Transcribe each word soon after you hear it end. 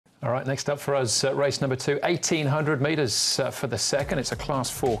All right, next up for us, race number 2, 1,800 metres for the second. It's a Class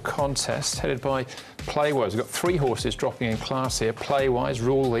 4 contest headed by Playwise. We've got 3 horses dropping in class here. Playwise,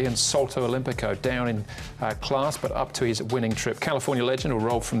 Rule Lee and Salto Olympico down in class, but up to his winning trip. California Legend will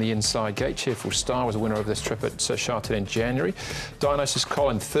roll from the inside gate. Cheerful Star was a winner of this trip at Charlton in January. Dionysus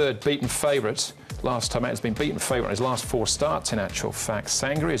Colin, third, beaten favourite. Last time out, has been beaten favourite in his last 4 starts, in actual fact.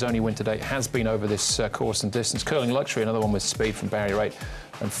 Sangria, his only win to date, has been over this course and distance. Curling Luxury, another one with speed from Barrier 8.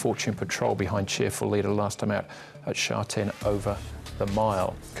 And Fortune Patrol behind Cheerful Leader last time out at Charlton over the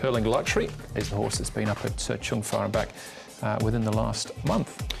mile. Curling Luxury is the horse that's been up at Chung Far and back within the last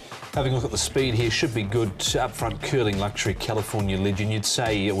month. Having a look at the speed here, should be good. Up front, Curling Luxury, California Legend. You'd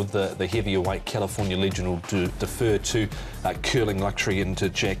say with the heavier weight, California Legend will defer to Curling Luxury and to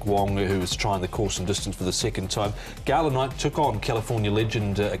Jack Wong, who was trying the course and distance for the second time. Gala Night took on California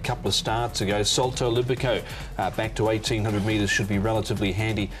Legend a couple of starts ago. Salto Olympico back to 1,800 metres should be relatively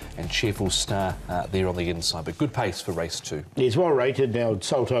handy, and Cheerful Star there on the inside. But good pace for race 2. He's well rated now,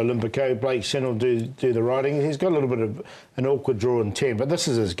 Salto Olympico. Blake Shen will do the riding. He's got a little bit of an awkward draw in 10, but this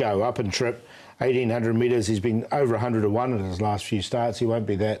is his go. Up and trip, 1,800 metres. He's been over 100 to 1 in his last few starts. He won't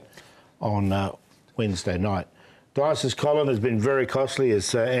be that on Wednesday night. Dionysus Colin has been very costly,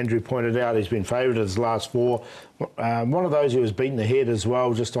 as Andrew pointed out. He's been favoured in his last 4. One of those who was beaten ahead as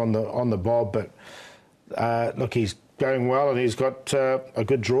well, just on the bob. But look, he's going well, and he's got a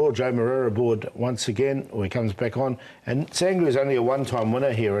good draw. Joe Moreira aboard once again, or he comes back on. And Sangria is only a one-time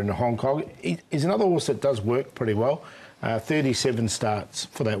winner here in Hong Kong. He's another horse that does work pretty well. 37 starts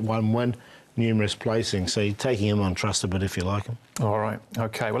for that one win, numerous placings. So you're taking him on trust a bit if you like him. All right,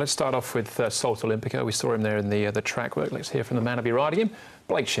 OK. Well, let's start off with Salto Olympico. We saw him there in the track work. Let's hear from the man who'll be riding him,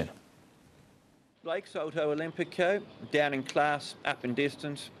 Blake Shin. Blake, Salto Olympico, down in class, up in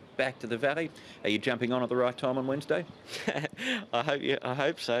distance, back to the valley. Are you jumping on at the right time on Wednesday? I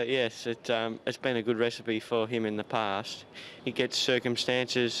hope so, yes. It's been a good recipe for him in the past. He gets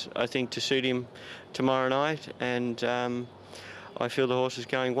circumstances, I think, to suit him tomorrow night, and I feel the horse is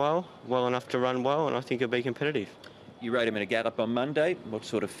going well enough to run well, and I think he'll be competitive. You rode him in a gallop on Monday. What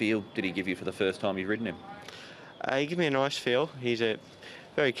sort of feel did he give you for the first time you've ridden him? He gave me a nice feel. He's a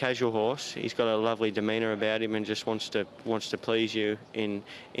very casual horse. He's got a lovely demeanour about him and just wants to please you. In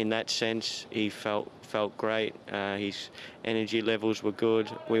that sense, he felt great. His energy levels were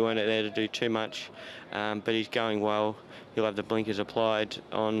good. We weren't there to do too much, but he's going well. He'll have the blinkers applied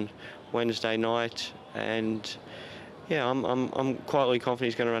on Wednesday night, and yeah, I'm quietly confident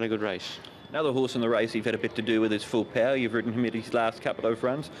he's going to run a good race. Another horse in the race you've had a bit to do with is Full Power. You've ridden him at his last couple of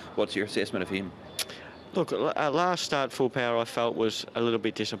runs. What's your assessment of him? Look, last start, Full Power, I felt was a little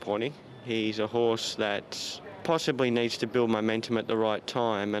bit disappointing. He's a horse that possibly needs to build momentum at the right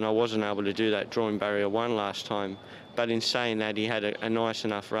time, and I wasn't able to do that drawing barrier 1 last time. But in saying that, he had a nice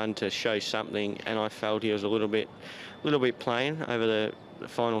enough run to show something, and I felt he was a little bit plain over the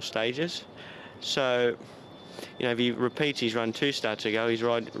final stages. So, you know, if he repeats his run 2 starts ago, he's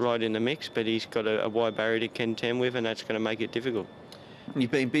right in the mix, but he's got a wide barrier to contend with, and that's going to make it difficult.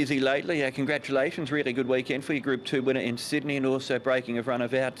 You've been busy lately. Congratulations. Really good weekend for you. Group 2 winner in Sydney, and also breaking of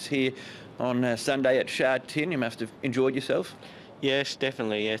runnabouts here on Sunday at Charlton. You must have enjoyed yourself. Yes,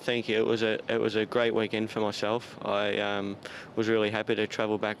 definitely. Yeah, thank you. It was a great weekend for myself. I was really happy to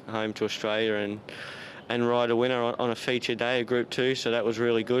travel back home to Australia and ride a winner on a feature day of Group 2. So that was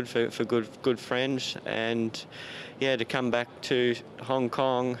really good for good friends. And yeah, to come back to Hong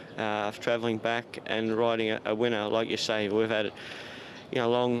Kong, travelling back and riding a winner, like you say, we've had, you know,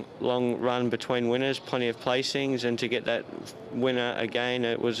 long run between winners, plenty of placings, and to get that winner again,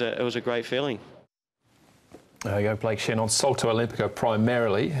 it was a great feeling. There you go, Blake Shin on Salto Olympico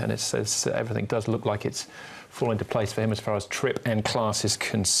primarily, and it says everything does look like it's fall into place for him as far as trip and class is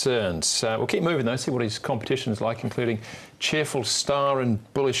concerned. We'll keep moving though, see what his competition is like, including Cheerful Star and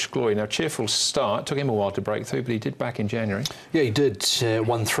Bullish Glory. Now, Cheerful Star, it took him a while to break through, but he did back in January. Yeah, he did.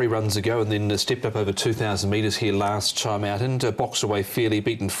 Won 3 runs ago and then stepped up over 2,000 metres here last time out and boxed away fairly,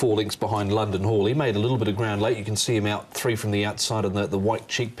 beaten 4 lengths behind London Hall. He made a little bit of ground late. You can see him out 3 from the outside and the white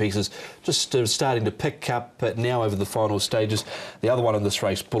cheek pieces just starting to pick up now over the final stages. The other one in this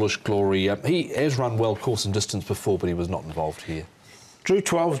race, Bullish Glory, he has run well course and distance before, but he was not involved here. Drew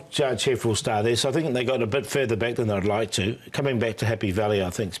 12 Cheerful Star there, so I think they got a bit further back than they'd like to. Coming back to Happy Valley, I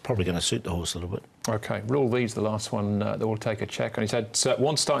think, is probably going to suit the horse a little bit. OK, Rule Lee's the last one that we'll take a check on. He's had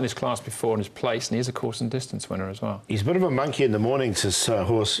one start in his class before in his place, and he is a course and distance winner as well. He's a bit of a monkey in the mornings, this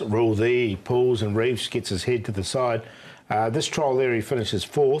horse, Rule Lee. He pulls and reeves, gets his head to the side. This trial there, he finishes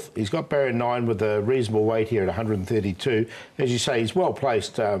 4th. He's got barrier 9 with a reasonable weight here at 132. As you say, he's well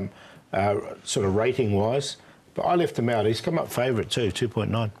placed, sort of rating-wise. But I left him out. He's come up favourite too,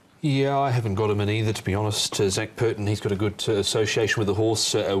 2.9. Yeah, I haven't got him in either, to be honest. Zach Purton, he's got a good association with the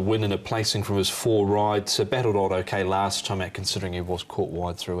horse, a win and a placing from his 4 rides. Battled on OK last time out, considering he was caught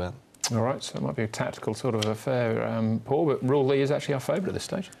wide throughout. All right, so it might be a tactical sort of affair, Paul, but Rule Lee is actually our favourite at this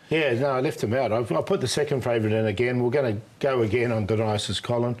stage. Yeah, no, I left him out. I put the second favourite in again. We're going to go again on Dionysus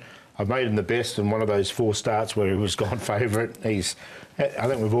Colin. I've made him the best in one of those 4 starts where he was gone favourite. I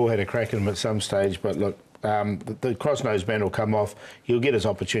think we've all had a crack at him at some stage, but look, the cross-nose man will come off. He'll get his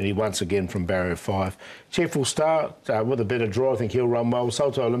opportunity once again from barrier 5. Chef will start with a better draw. I think he'll run well.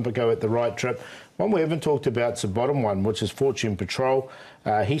 Salto Olympico at the right trip. One we haven't talked about is the bottom one, which is Fortune Patrol.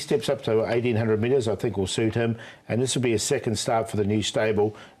 He steps up to 1,800 metres, I think will suit him. And this will be his second start for the new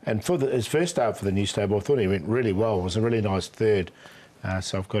stable. And for his first start for the new stable, I thought he went really well. It was a really nice third.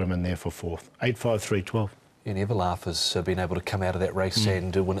 So I've got him in there for 4th. 8-5-3-12. You never laugh has been able to come out of that race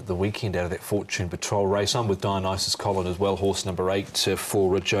and win at the weekend out of that Fortune Patrol race. I'm with Dionysus Colin as well, horse number 8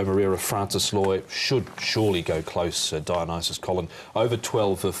 for Joe Moreira. Francis Loy should surely go close, Dionysus Colin. Over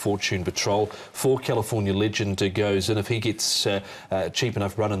 12 of Fortune Patrol. 4 California Legend goes in if he gets cheap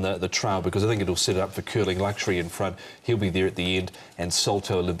enough running the trail, because I think it'll set it up for Curling Luxury in front. He'll be there at the end. And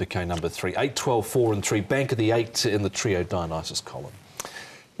Salto Olympico number 3. 8, 12, 4 and 3. Bank of the 8 in the trio, Dionysus Colin.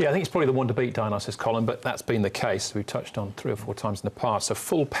 Yeah, I think it's probably the one to beat, Dionysus Colin, but that's been the case. We've touched on 3 or 4 times in the past, so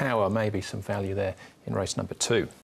full power, maybe some value there in race number 2.